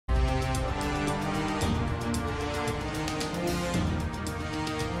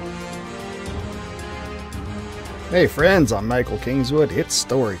Hey friends, I'm Michael Kingswood. It's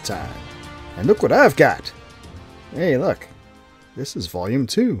story time. And look what I've got. Hey, look. This is volume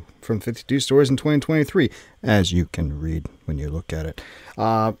 2 from 52 Stories in 2023, as you can read when you look at it.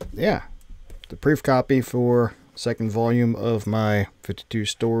 Yeah, the proof copy for second volume of my 52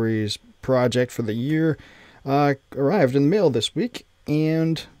 Stories project for the year arrived in the mail this week,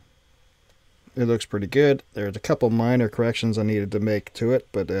 and it looks pretty good. There's a couple minor corrections I needed to make to it,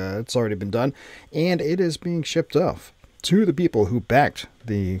 but it's already been done. And it is being shipped off to the people who backed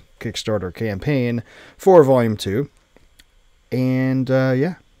the Kickstarter campaign for Volume 2. And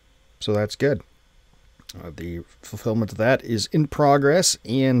yeah, so that's good. The fulfillment of that is in progress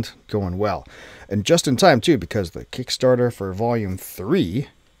and going well. And just in time, too, because the Kickstarter for Volume 3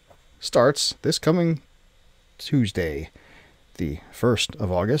 starts this coming Tuesday, the 1st of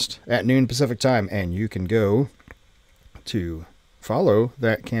August at noon Pacific time, and you can go to follow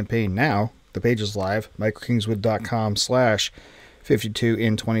that campaign now. The page is live,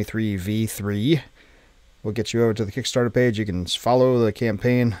 michaelkingswood.com/52in23v3 will get you over to the Kickstarter page. You can follow the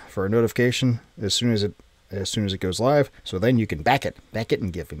campaign for a notification as soon as it goes live, so then you can back it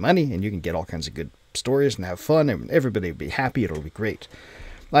and give me money, and you can get all kinds of good stories and have fun, and everybody will be happy. It'll be great.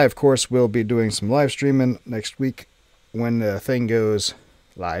 I, of course, will be doing some live streaming next week when the thing goes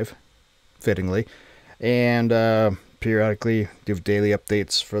live, fittingly, and periodically give daily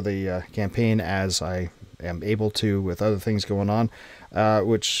updates for the campaign as I am able to with other things going on,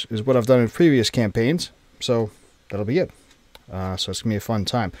 which is what I've done in previous campaigns, so that'll be it. So it's going to be a fun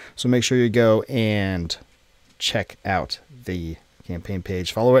time. So make sure you go and check out the campaign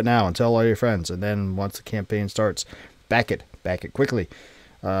page. Follow it now and tell all your friends, and then once the campaign starts, back it quickly,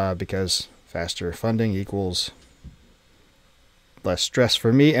 because faster funding equals less stress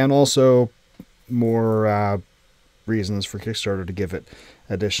for me, and also more reasons for Kickstarter to give it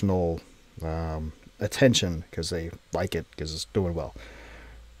additional attention, because they like it, because it's doing well.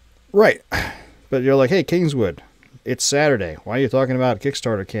 Right. But you're like, hey, Kingswood, it's Saturday. Why are you talking about a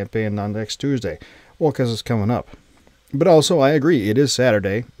Kickstarter campaign on next Tuesday? Well, because it's coming up. But also, I agree, it is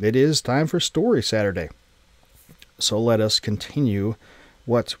Saturday. It is time for Story Saturday. So let us continue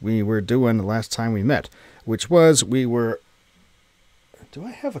what we were doing the last time we met, which was we were... Do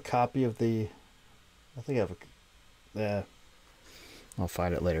I have a copy of the... I think I have a... I'll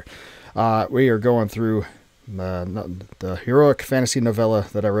find it later. We are going through the heroic fantasy novella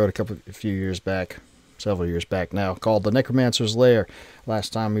that I wrote several years back now, called The Necromancer's Lair.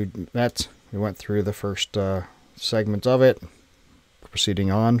 Last time we met, we went through the first segment of it, proceeding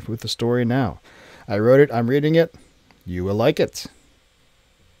on with the story now. I wrote it, I'm reading it, you will like it.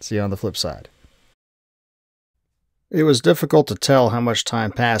 See you on the flip side. It was difficult to tell how much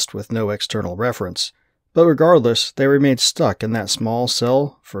time passed with no external reference, but regardless, they remained stuck in that small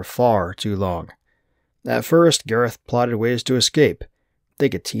cell for far too long. At first, Gareth plotted ways to escape. They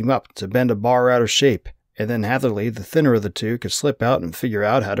could team up to bend a bar out of shape, and then Hatherley, the thinner of the two, could slip out and figure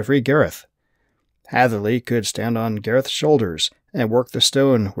out how to free Gareth. Hatherley could stand on Gareth's shoulders and work the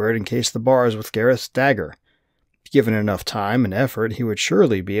stone where it encased the bars with Gareth's dagger. Given enough time and effort, he would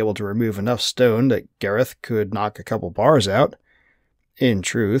surely be able to remove enough stone that Gareth could knock a couple bars out. In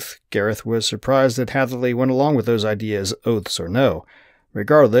truth, Gareth was surprised that Hatherley went along with those ideas, oaths or no.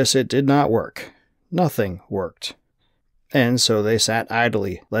 Regardless, it did not work. Nothing worked. And so they sat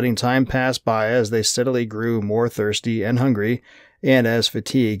idly, letting time pass by as they steadily grew more thirsty and hungry, and as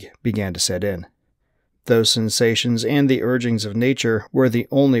fatigue began to set in. Those sensations and the urgings of nature were the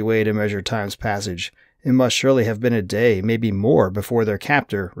only way to measure time's passage. It must surely have been a day, maybe more, before their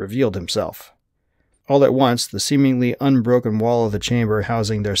captor revealed himself. All at once, the seemingly unbroken wall of the chamber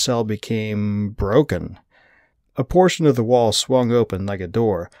housing their cell became broken. A portion of the wall swung open like a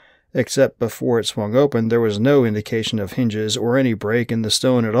door, except before it swung open there was no indication of hinges or any break in the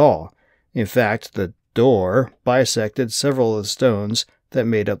stone at all. In fact, the door bisected several of the stones that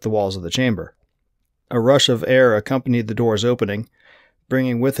made up the walls of the chamber. A rush of air accompanied the door's opening,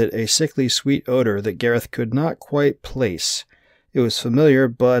 bringing with it a sickly sweet odor that Gareth could not quite place. It was familiar,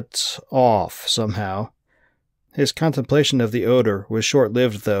 but off somehow. His contemplation of the odor was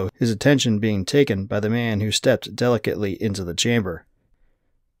short-lived, though, his attention being taken by the man who stepped delicately into the chamber.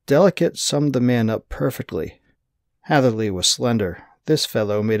 Delicate summed the man up perfectly. Hatherley was slender. This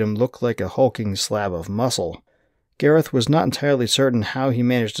fellow made him look like a hulking slab of muscle. Gareth was not entirely certain how he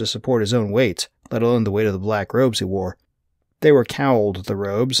managed to support his own weight, let alone the weight of the black robes he wore. They were cowled, the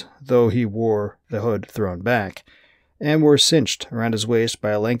robes, though he wore the hood thrown back, and were cinched around his waist by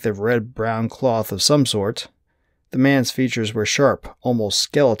a length of red-brown cloth of some sort. The man's features were sharp, almost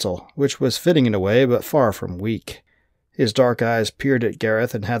skeletal, which was fitting in a way, but far from weak. His dark eyes peered at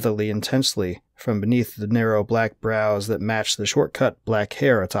Gareth and Hatherley intensely, from beneath the narrow black brows that matched the short-cut black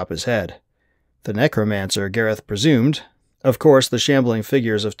hair atop his head. The Necromancer, Gareth presumed. Of course, the shambling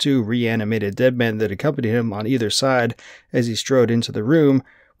figures of 2 reanimated dead men that accompanied him on either side as he strode into the room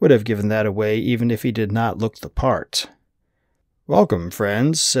would have given that away even if he did not look the part. "Welcome,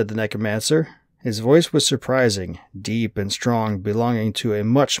 friends," said the Necromancer. His voice was surprising, deep and strong, belonging to a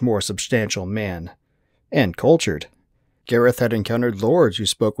much more substantial man. And cultured. Gareth had encountered lords who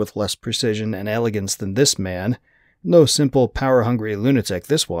spoke with less precision and elegance than this man. No simple, power-hungry lunatic,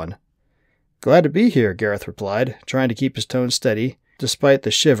 this one. "Glad to be here," Gareth replied, trying to keep his tone steady, despite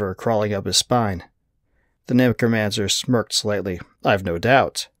the shiver crawling up his spine. The Necromancer smirked slightly. "I've no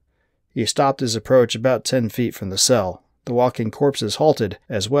doubt." He stopped his approach about 10 feet from the cell. The walking corpses halted,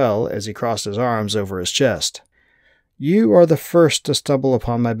 as well as he crossed his arms over his chest. "You are the first to stumble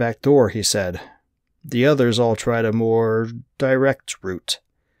upon my back door," he said. "The others all tried a more direct route."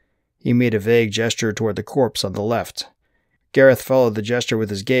 He made a vague gesture toward the corpse on the left. Gareth followed the gesture with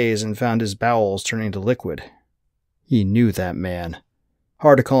his gaze and found his bowels turning to liquid. He knew that man.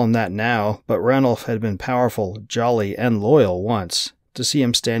 Hard to call him that now, but Ranulph had been powerful, jolly, and loyal once. To see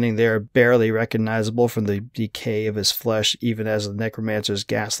him standing there, barely recognizable from the decay of his flesh, even as the Necromancer's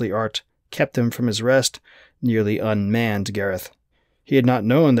ghastly art kept him from his rest, nearly unmanned Gareth. He had not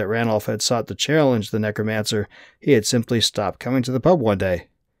known that Ranulph had sought to challenge the Necromancer. He had simply stopped coming to the pub one day.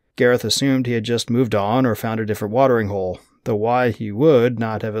 Gareth assumed he had just moved on or found a different watering hole, though why he would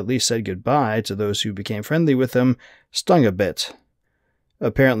not have at least said goodbye to those who became friendly with him stung a bit.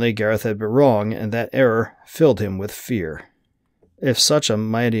 Apparently Gareth had been wrong, and that error filled him with fear. If such a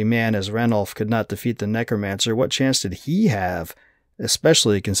mighty man as Ranulph could not defeat the Necromancer, what chance did he have,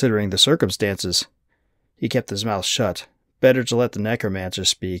 especially considering the circumstances? He kept his mouth shut. Better to let the Necromancer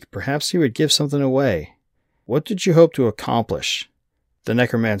speak. Perhaps he would give something away. "What did you hope to accomplish?" The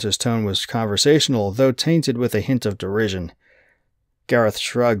Necromancer's tone was conversational, though tainted with a hint of derision. Gareth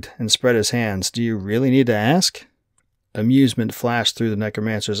shrugged and spread his hands. "Do you really need to ask?" Amusement flashed through the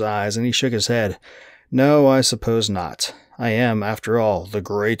Necromancer's eyes, and he shook his head. "No, I suppose not. I am, after all, the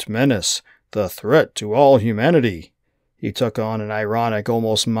great menace, the threat to all humanity." He took on an ironic,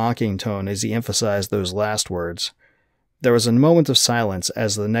 almost mocking tone as he emphasized those last words. There was a moment of silence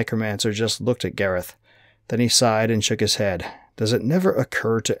as the Necromancer just looked at Gareth. Then he sighed and shook his head. "Does it never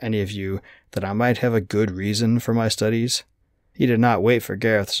occur to any of you that I might have a good reason for my studies?" He did not wait for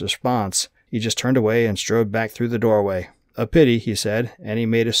Gareth's response. He just turned away and strode back through the doorway. "A pity," he said, and he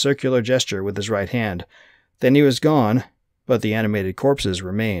made a circular gesture with his right hand. Then he was gone, but the animated corpses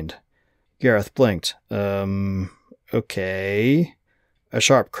remained. Gareth blinked. Okay. A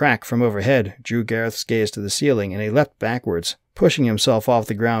sharp crack from overhead drew Gareth's gaze to the ceiling, and he leapt backwards, pushing himself off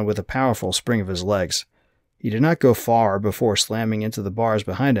the ground with a powerful spring of his legs. He did not go far before slamming into the bars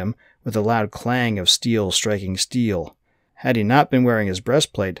behind him with a loud clang of steel striking steel. Had he not been wearing his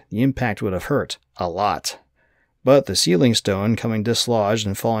breastplate, the impact would have hurt. A lot. But the ceiling stone, coming dislodged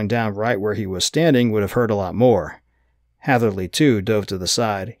and falling down right where he was standing, would have hurt a lot more. Hatherley, too, dove to the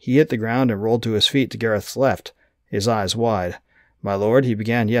side. He hit the ground and rolled to his feet to Gareth's left, his eyes wide. "My lord," he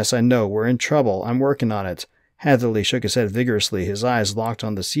began. "Yes, I know. We're in trouble. I'm working on it." Hatherley shook his head vigorously, his eyes locked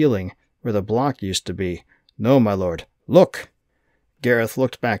on the ceiling, where the block used to be. "No, my lord. Look!" Gareth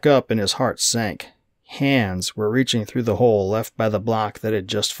looked back up, and his heart sank. Hands were reaching through the hole left by the block that had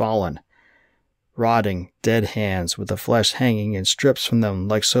just fallen. Rotting, dead hands, with the flesh hanging in strips from them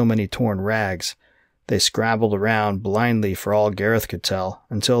like so many torn rags. They scrabbled around blindly for all Gareth could tell,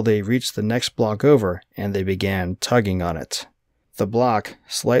 until they reached the next block over, and they began tugging on it. The block,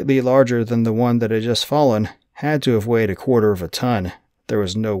 slightly larger than the one that had just fallen, had to have weighed 1/4 of a ton. There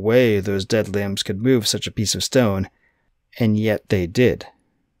was no way those dead limbs could move such a piece of stone, and yet they did.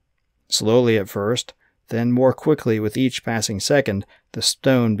 Slowly at first, then more quickly with each passing second, the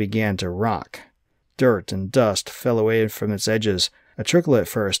stone began to rock. Dirt and dust fell away from its edges, a trickle at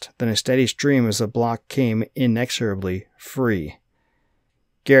first, then a steady stream as the block came inexorably free.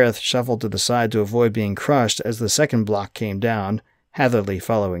 Gareth shuffled to the side to avoid being crushed as the second block came down, Hatherley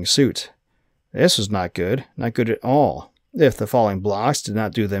following suit. This was not good at all. If the falling blocks did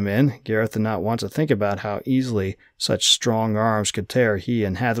not do them in, Gareth did not want to think about how easily such strong arms could tear he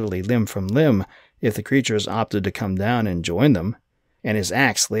and Hatherley limb from limb if the creatures opted to come down and join them, and his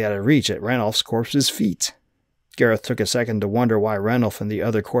axe lay out of reach at Ranulph's corpse's feet. Gareth took a second to wonder why Ranulph and the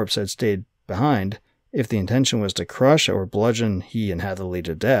other corpse had stayed behind, if the intention was to crush or bludgeon he and Hatherley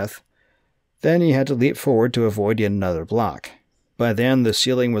to death. Then he had to leap forward to avoid yet another block. By then the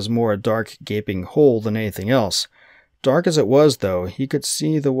ceiling was more a dark, gaping hole than anything else. Dark as it was, though, he could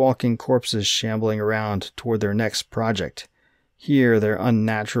see the walking corpses shambling around toward their next project. Hear their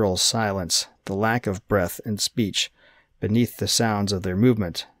unnatural silence, the lack of breath and speech beneath the sounds of their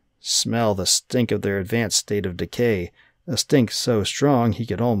movement, smell the stink of their advanced state of decay, a stink so strong he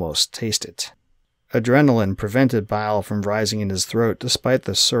could almost taste it. Adrenaline prevented bile from rising in his throat despite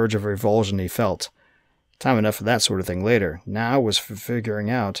the surge of revulsion he felt. Time enough for that sort of thing later. Now was for figuring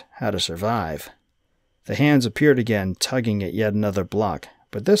out how to survive. The hands appeared again, tugging at yet another block,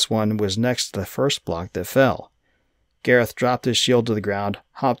 but this one was next to the first block that fell. Gareth dropped his shield to the ground,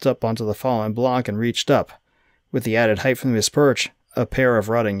 hopped up onto the fallen block, and reached up. With the added height from his perch, a pair of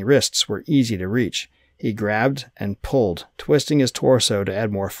rotting wrists were easy to reach. He grabbed and pulled, twisting his torso to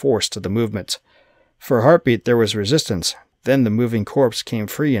add more force to the movement. For a heartbeat there was resistance. Then the moving corpse came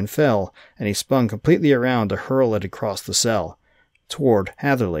free and fell, and he spun completely around to hurl it across the cell, toward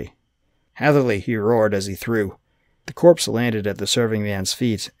Hatherley. "Hatherley!" he roared as he threw. The corpse landed at the serving man's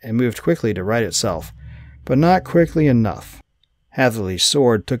feet and moved quickly to right itself, but not quickly enough. Hatherley's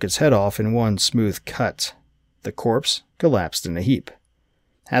sword took its head off in one smooth cut. The corpse collapsed in a heap.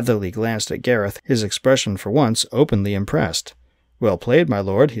 Hatherley glanced at Gareth, his expression for once openly impressed. "Well played, my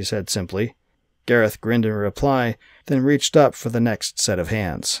lord," he said simply. Gareth grinned in reply, then reached up for the next set of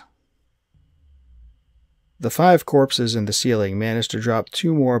hands. The 5 corpses in the ceiling managed to drop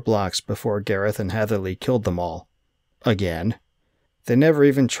 2 more blocks before Gareth and Hatherley killed them all. Again. They never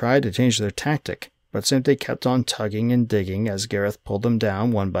even tried to change their tactic, but simply kept on tugging and digging as Gareth pulled them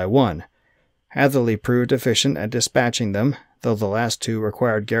down one by one. Hatherley proved efficient at dispatching them, though the last 2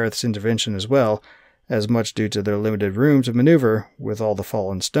 required Gareth's intervention as well, as much due to their limited room to maneuver with all the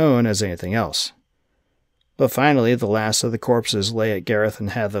fallen stone as anything else. But finally the last of the corpses lay at Gareth and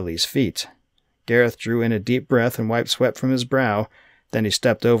Hatherley's feet. Gareth drew in a deep breath and wiped sweat from his brow. Then he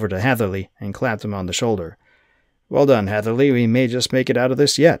stepped over to Hatherley and clapped him on the shoulder. "Well done, Hatherley, we may just make it out of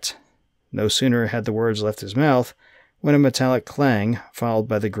this yet." No sooner had the words left his mouth when a metallic clang, followed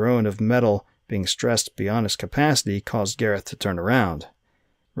by the groan of metal being stressed beyond its capacity, caused Gareth to turn around.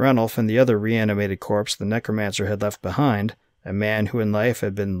 Ranulph and the other reanimated corpse the Necromancer had left behind, a man who in life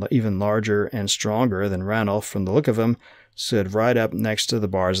had been even larger and stronger than Ranulph from the look of him, stood right up next to the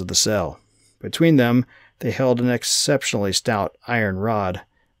bars of the cell. Between them they held an exceptionally stout iron rod,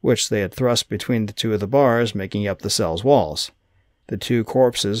 which they had thrust between the 2 of the bars making up the cell's walls. The 2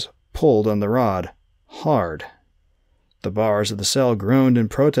 corpses pulled on the rod, hard. The bars of the cell groaned in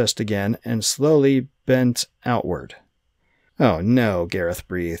protest again and slowly bent outward. "Oh no," Gareth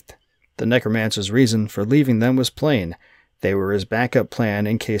breathed. The Necromancer's reason for leaving them was plain. They were his backup plan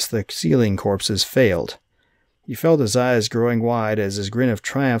in case the ceiling corpses failed. He felt his eyes growing wide as his grin of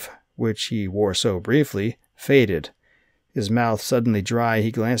triumph, which he wore so briefly, faded. His mouth suddenly dry,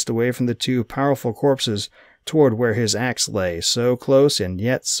 he glanced away from the 2 powerful corpses toward where his axe lay, so close and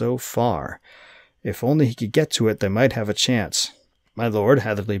yet so far. If only he could get to it, they might have a chance. "My lord,"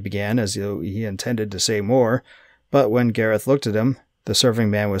 Hatherley began, as though he intended to say more, but when Gareth looked at him, the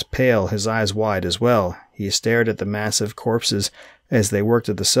serving man was pale, his eyes wide as well. He stared at the massive corpses as they worked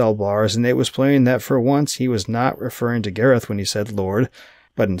at the cell bars, and it was plain that for once he was not referring to Gareth when he said lord,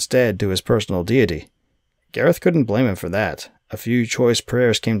 but instead to his personal deity. Gareth couldn't blame him for that. A few choice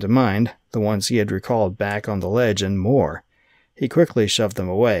prayers came to mind, the ones he had recalled back on the ledge, and more. He quickly shoved them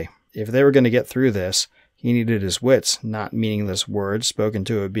away. If they were going to get through this, he needed his wits, not meaningless words spoken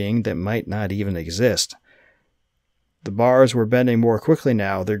to a being that might not even exist. The bars were bending more quickly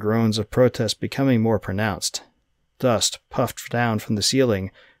now, their groans of protest becoming more pronounced. Dust puffed down from the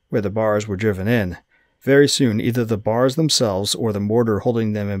ceiling where the bars were driven in. Very soon either the bars themselves or the mortar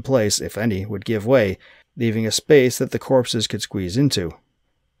holding them in place, if any, would give way, leaving a space that the corpses could squeeze into.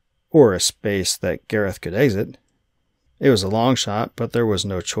 Or a space that Gareth could exit. It was a long shot, but there was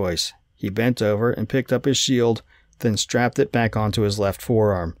no choice. He bent over and picked up his shield, then strapped it back onto his left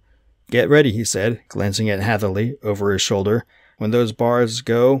forearm. "Get ready," he said, glancing at Hatherley over his shoulder. "When those bars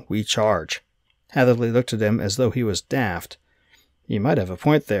go, we charge." Hatherley looked at him as though he was daft. He might have a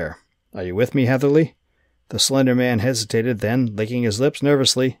point there. "Are you with me, Hatherley?" The slender man hesitated, then, licking his lips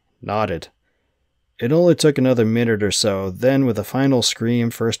nervously, nodded. It only took another minute or so, then with a final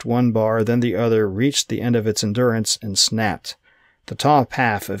scream, first one bar, then the other reached the end of its endurance and snapped. The top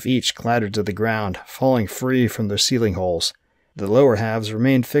half of each clattered to the ground, falling free from their ceiling holes. The lower halves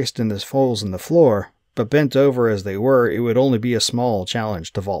remained fixed in the holes in the floor, but bent over as they were, it would only be a small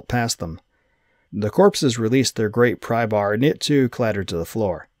challenge to vault past them. The corpses released their great pry bar, and it too clattered to the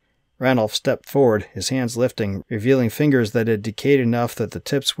floor. Ranulph stepped forward, his hands lifting, revealing fingers that had decayed enough that the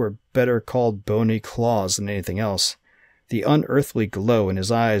tips were better called bony claws than anything else. The unearthly glow in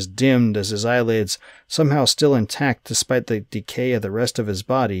his eyes dimmed as his eyelids, somehow still intact despite the decay of the rest of his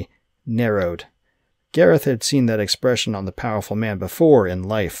body, narrowed. Gareth had seen that expression on the powerful man before in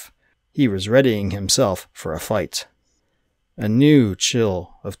life. He was readying himself for a fight. A new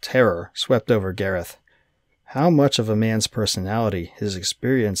chill of terror swept over Gareth. How much of a man's personality, his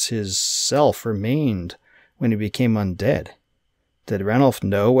experience, his self remained when he became undead? Did Ranulph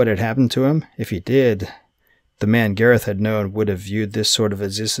know what had happened to him? If he did, the man Gareth had known would have viewed this sort of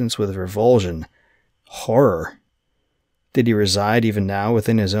existence with revulsion, horror. Did he reside even now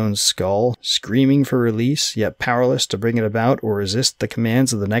within his own skull, screaming for release, yet powerless to bring it about or resist the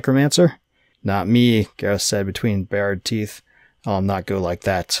commands of the Necromancer? Not me, Gareth said between bared teeth. I'll not go like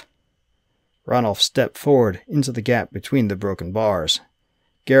that. Ranulph stepped forward into the gap between the broken bars.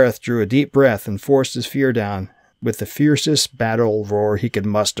 Gareth drew a deep breath and forced his fear down with the fiercest battle roar he could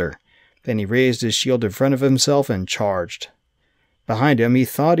muster. Then he raised his shield in front of himself and charged. Behind him, he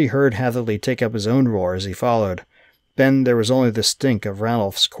thought he heard Hatherley take up his own roar as he followed. Then there was only the stink of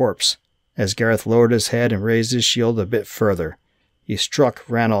Ranulph's corpse. As Gareth lowered his head and raised his shield a bit further, he struck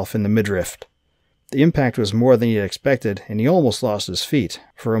Ranulph in the midriff. The impact was more than he had expected, and he almost lost his feet.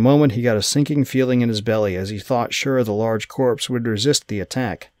 For a moment he got a sinking feeling in his belly as he thought sure the large corpse would resist the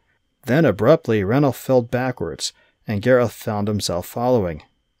attack. Then abruptly Ranulph fell backwards, and Gareth found himself following.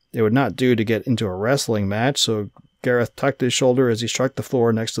 It would not do to get into a wrestling match, so Gareth tucked his shoulder as he struck the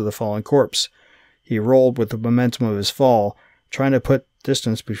floor next to the fallen corpse. He rolled with the momentum of his fall, trying to put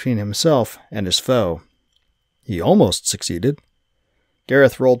distance between himself and his foe. He almost succeeded.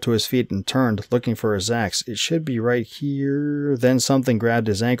 Gareth rolled to his feet and turned, looking for his axe. It should be right here. Then something grabbed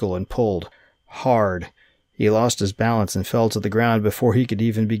his ankle and pulled. Hard. He lost his balance and fell to the ground before he could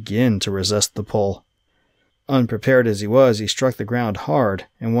even begin to resist the pull. Unprepared as he was, he struck the ground hard,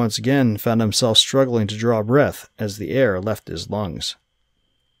 and once again found himself struggling to draw breath as the air left his lungs.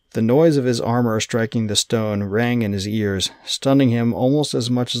 The noise of his armor striking the stone rang in his ears, stunning him almost as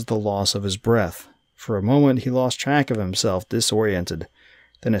much as the loss of his breath. For a moment he lost track of himself, disoriented.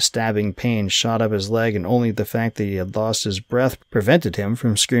 Then a stabbing pain shot up his leg, and only the fact that he had lost his breath prevented him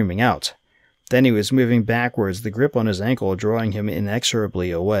from screaming out. Then he was moving backwards, the grip on his ankle drawing him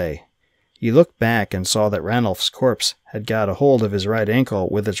inexorably away. He looked back and saw that Ranulph's corpse had got a hold of his right ankle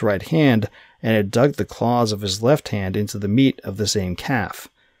with its right hand and had dug the claws of his left hand into the meat of the same calf.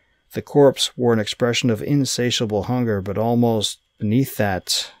 The corpse wore an expression of insatiable hunger, but almost beneath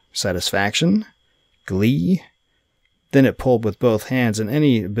that, satisfaction? Glee? Then it pulled with both hands, and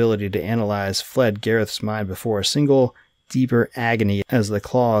any ability to analyze fled Gareth's mind before a single, deeper agony as the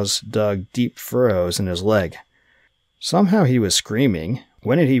claws dug deep furrows in his leg. Somehow he was screaming.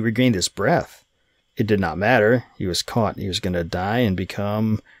 When had he regained his breath? It did not matter. He was caught. He was going to die and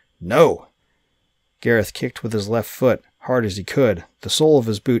become... No! Gareth kicked with his left foot, hard as he could. The sole of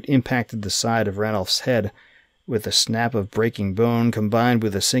his boot impacted the side of Ranulph's head with a snap of breaking bone combined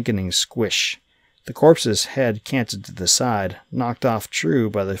with a sickening squish. The corpse's head canted to the side, knocked off true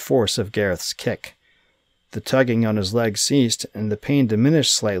by the force of Gareth's kick. The tugging on his leg ceased, and the pain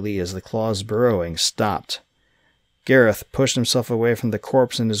diminished slightly as the claw's burrowing stopped. Gareth pushed himself away from the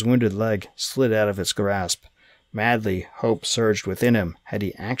corpse, and his wounded leg slid out of its grasp. Madly, hope surged within him. Had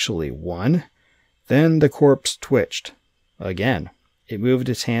he actually won? Then the corpse twitched. Again. It moved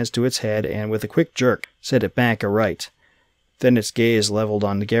its hands to its head, and with a quick jerk, set it back aright. Then its gaze leveled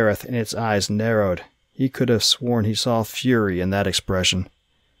on Gareth, and its eyes narrowed. He could have sworn he saw fury in that expression.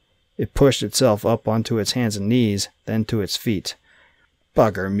 It pushed itself up onto its hands and knees, then to its feet.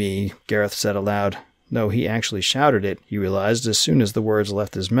 "Bugger me," Gareth said aloud. No, he actually shouted it, he realized, as soon as the words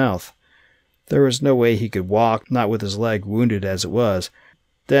left his mouth. There was no way he could walk, not with his leg wounded as it was.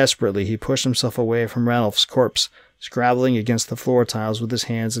 Desperately, he pushed himself away from Ranulph's corpse, scrabbling against the floor tiles with his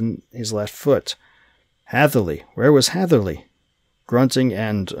hands and his left foot. Hatherley! Where was Hatherley? Grunting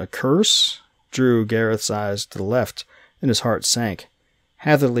and a curse drew Gareth's eyes to the left, and his heart sank.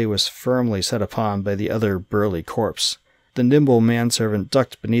 Hatherley was firmly set upon by the other burly corpse. The nimble manservant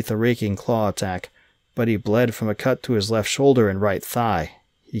ducked beneath a raking claw attack, but he bled from a cut to his left shoulder and right thigh.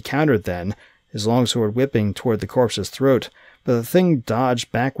 He countered then, his longsword whipping toward the corpse's throat, but the thing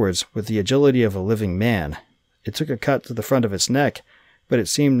dodged backwards with the agility of a living man. It took a cut to the front of its neck, but it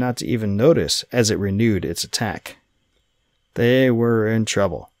seemed not to even notice as it renewed its attack. They were in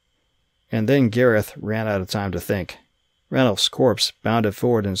trouble. And then Gareth ran out of time to think. Ranulph's corpse bounded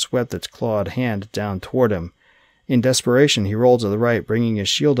forward and swept its clawed hand down toward him. In desperation, he rolled to the right, bringing his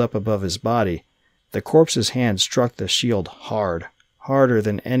shield up above his body. The corpse's hand struck the shield hard, harder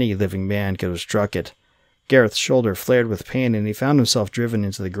than any living man could have struck it. Gareth's shoulder flared with pain, and he found himself driven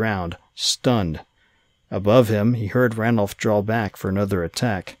into the ground, stunned. Above him, he heard Ranulph draw back for another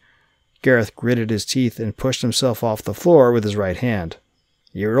attack. Gareth gritted his teeth and pushed himself off the floor with his right hand.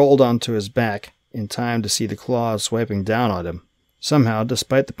 He rolled onto his back, in time to see the claws swiping down on him. Somehow,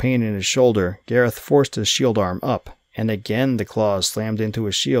 despite the pain in his shoulder, Gareth forced his shield arm up, and again the claws slammed into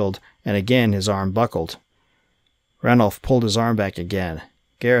his shield, and again his arm buckled. Ranulph pulled his arm back again.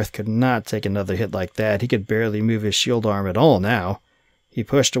 Gareth could not take another hit like that. He could barely move his shield arm at all now. He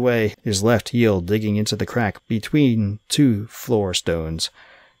pushed away, his left heel digging into the crack between two floor stones.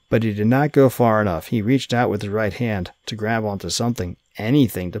 But he did not go far enough. He reached out with his right hand to grab onto something,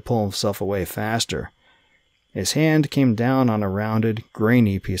 anything to pull himself away faster. His hand came down on a rounded,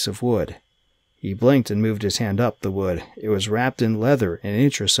 grainy piece of wood. He blinked and moved his hand up the wood. It was wrapped in leather an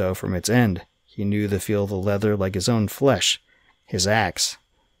inch or so from its end. He knew the feel of the leather like his own flesh. His axe.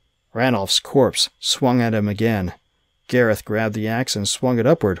 Ranulph's corpse swung at him again. Gareth grabbed the axe and swung it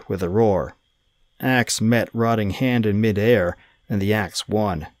upward with a roar. Axe met rotting hand in mid-air, and the axe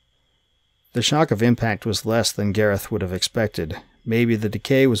won. The shock of impact was less than Gareth would have expected. Maybe the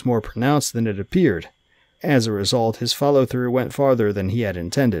decay was more pronounced than it appeared. As a result, his follow-through went farther than he had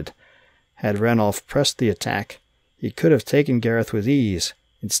intended. Had Ranulph pressed the attack, he could have taken Gareth with ease.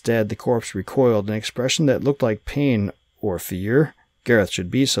 Instead, the corpse recoiled, an expression that looked like pain or fear, Gareth should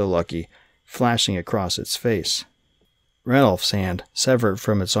be so lucky, flashing across its face. Ranulph's hand, severed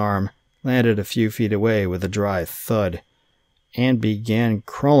from its arm, landed a few feet away with a dry thud, and began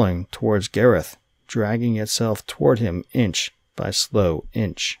crawling towards Gareth, dragging itself toward him inch by slow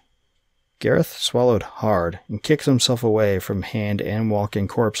inch. Gareth swallowed hard and kicked himself away from hand and walking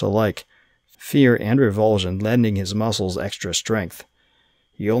corpse alike, fear and revulsion lending his muscles extra strength.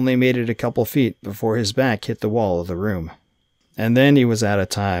 He only made it a couple feet before his back hit the wall of the room. And then he was out of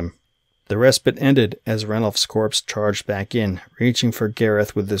time. The respite ended as Ranulph's corpse charged back in, reaching for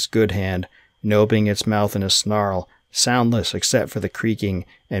Gareth with his good hand, and opening its mouth in a snarl, soundless except for the creaking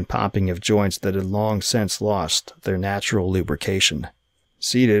and popping of joints that had long since lost their natural lubrication.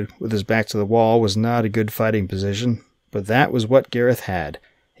 Seated, with his back to the wall, was not a good fighting position, but that was what Gareth had.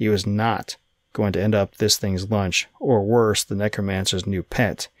 He was not going to end up this thing's lunch, or worse, the Necromancer's new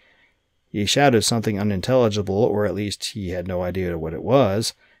pet. He shouted something unintelligible, or at least he had no idea what it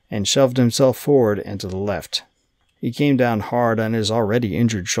was, and shoved himself forward and to the left. He came down hard on his already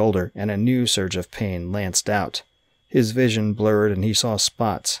injured shoulder, and a new surge of pain lanced out. His vision blurred and he saw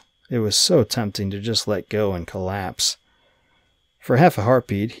spots. It was so tempting to just let go and collapse. For half a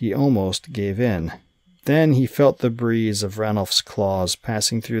heartbeat, he almost gave in. Then he felt the breeze of Ranulph's claws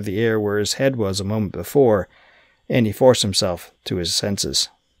passing through the air where his head was a moment before, and he forced himself to his senses.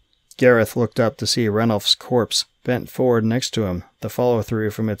 Gareth looked up to see Ranulph's corpse bent forward next to him, the follow-through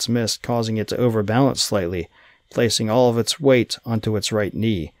from its mist causing it to overbalance slightly, placing all of its weight onto its right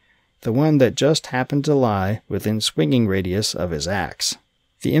knee, the one that just happened to lie within swinging radius of his axe.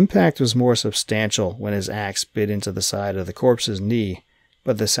 The impact was more substantial when his axe bit into the side of the corpse's knee,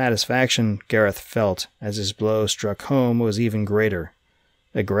 but the satisfaction Gareth felt as his blow struck home was even greater.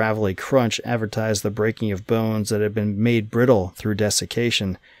 A gravelly crunch advertised the breaking of bones that had been made brittle through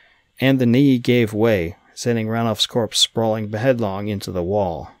desiccation, and the knee gave way, sending Ranulph's corpse sprawling headlong into the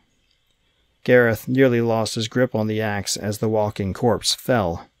wall. Gareth nearly lost his grip on the axe as the walking corpse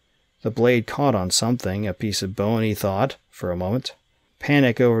fell. The blade caught on something, a piece of bone, he thought, for a moment.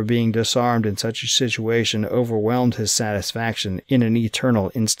 Panic over being disarmed in such a situation overwhelmed his satisfaction in an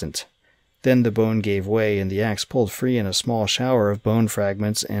eternal instant. Then the bone gave way, and the axe pulled free in a small shower of bone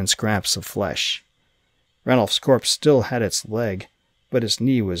fragments and scraps of flesh. Ranulph's corpse still had its leg, but its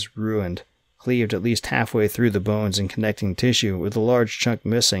knee was ruined, cleaved at least halfway through the bones and connecting tissue, with a large chunk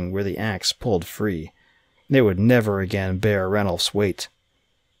missing where the axe pulled free. They would never again bear Ranulph's weight.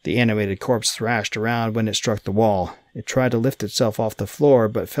 The animated corpse thrashed around when it struck the wall. It tried to lift itself off the floor,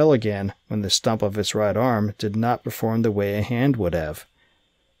 but fell again when the stump of its right arm did not perform the way a hand would have.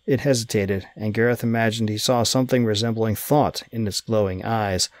 It hesitated, and Gareth imagined he saw something resembling thought in its glowing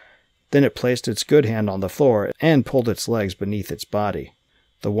eyes. Then it placed its good hand on the floor and pulled its legs beneath its body.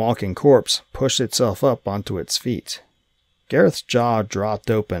 The walking corpse pushed itself up onto its feet. Gareth's jaw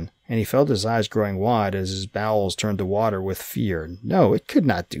dropped open, and he felt his eyes growing wide as his bowels turned to water with fear. No, it could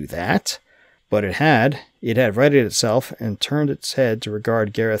not do that. But it had. It had righted itself and turned its head to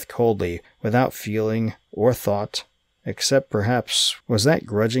regard Gareth coldly, without feeling or thought, except perhaps was that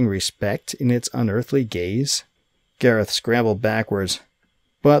grudging respect in its unearthly gaze? Gareth scrambled backwards,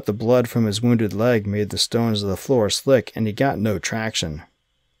 but the blood from his wounded leg made the stones of the floor slick, and he got no traction.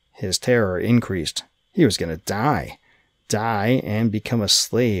 His terror increased. He was going to die. Die and become a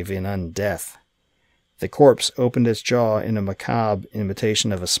slave in undeath. The corpse opened its jaw in a macabre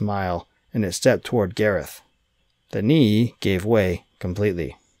imitation of a smile, and it stepped toward Gareth. The knee gave way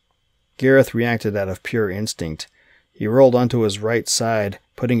completely. Gareth reacted out of pure instinct. He rolled onto his right side,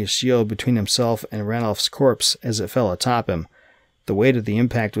 putting his shield between himself and Ranulph's corpse as it fell atop him. The weight of the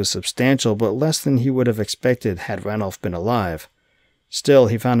impact was substantial, but less than he would have expected had Ranulph been alive. Still,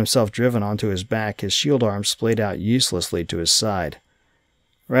 he found himself driven onto his back, his shield arm splayed out uselessly to his side.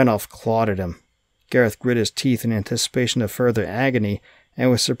 Ranulph clawed at him. Gareth grit his teeth in anticipation of further agony, and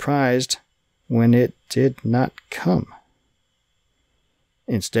was surprised when it did not come.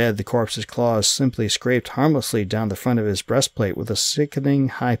 Instead, the corpse's claws simply scraped harmlessly down the front of his breastplate with a sickening,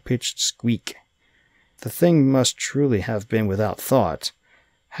 high-pitched squeak. The thing must truly have been without thought.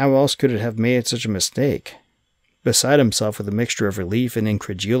 How else could it have made such a mistake? Beside himself with a mixture of relief and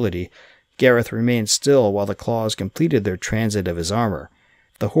incredulity, Gareth remained still while the claws completed their transit of his armor.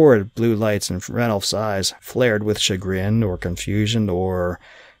 The horrid blue lights in Ranulph's eyes flared with chagrin or confusion, or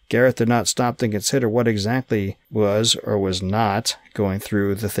Gareth did not stop to consider what exactly was or was not going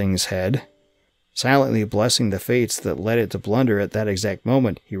through the thing's head. Silently blessing the fates that led it to blunder at that exact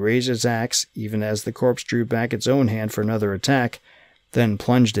moment, he raised his axe even as the corpse drew back its own hand for another attack, then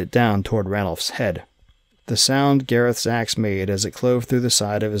plunged it down toward Ranulph's head. The sound Gareth's axe made as it clove through the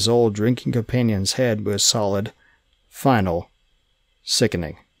side of his old drinking companion's head was solid, final,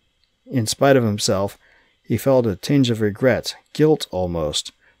 sickening. In spite of himself, he felt a tinge of regret, guilt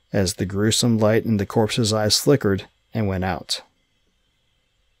almost, as the gruesome light in the corpse's eyes flickered and went out.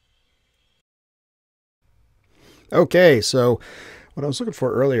 Okay, so what I was looking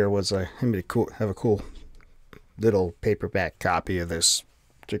for earlier was I have a cool little paperback copy of this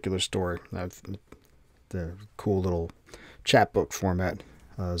particular story. The cool little chapbook format.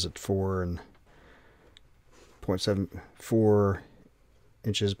 Is it 4.4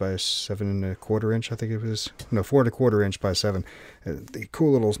 inches by 7.25 inch? I think it was 4.25 inch by 7. The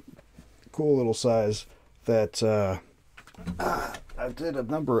cool little size that I did a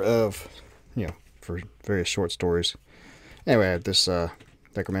number of, for various short stories. Anyway, I had this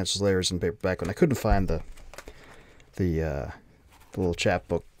Necromancer's Lair in paperback, and I couldn't find the little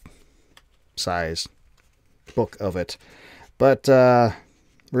chapbook size book of it, but we're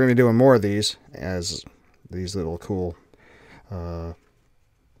going to be doing more of these as these little cool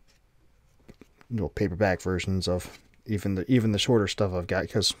little paperback versions of even the shorter stuff I've got,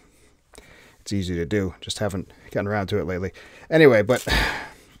 because it's easy to do. Just haven't gotten around to it lately. Anyway, but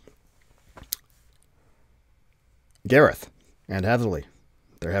Gareth and Hatherley,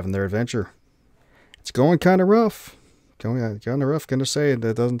 they're having their adventure. It's going kind of rough. Gonna say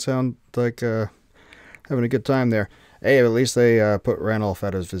that doesn't sound like having a good time there. Hey, at least they put Ranulph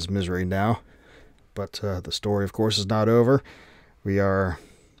out of his misery now. But the story, of course, is not over. We are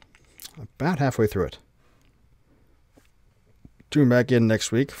about halfway through it. Tune back in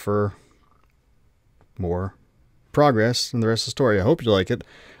next week for more progress in the rest of the story. I hope you like it.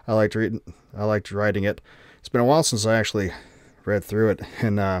 I liked writing it. It's been a while since I actually read through it,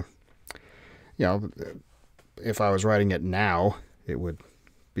 and if I was writing it now, it would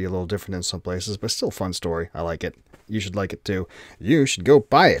be a little different in some places, but still fun story. I like it. You should like it too. You should go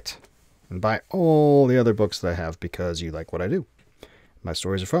buy it and buy all the other books that I have because you like what I do. My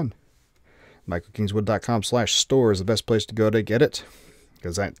stories are fun. michaelkingswood.com/store is the best place to go to get it,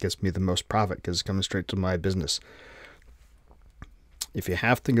 because that gets me the most profit, because it's coming straight to my business. If you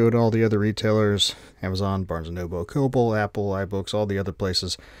have to go to all the other retailers, Amazon, Barnes & Noble, Kobo, Apple, iBooks, all the other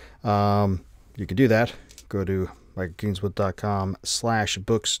places, you can do that. Go to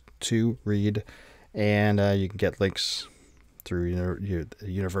michaelkingswood.com/books to read, and you can get links through your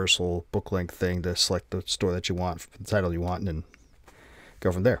universal book link thing to select the store that you want, the title you want, and then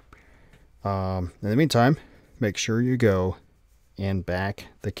go from there. In the meantime, make sure you go and back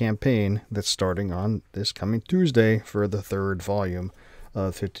the campaign that's starting on this coming Tuesday for the 3rd volume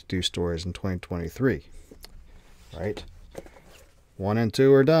of 52 Stories in 2023. Right? 1 and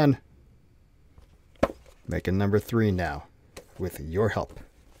 2 are done. Making number 3 now with your help.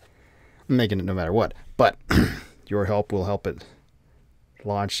 I'm making it no matter what, but your help will help it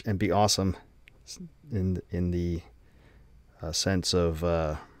launch and be awesome in the sense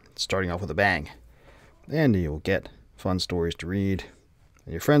of starting off with a bang. And you'll get fun stories to read.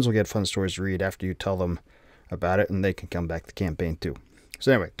 And your friends will get fun stories to read after you tell them about it, and they can come back to the campaign too.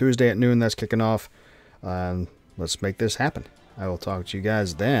 So anyway, Tuesday at noon, that's kicking off. Let's make this happen. I will talk to you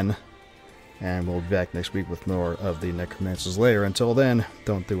guys then, and we'll be back next week with more of the Necromancer's Lair. Until then,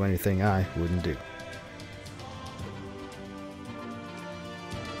 don't do anything I wouldn't do.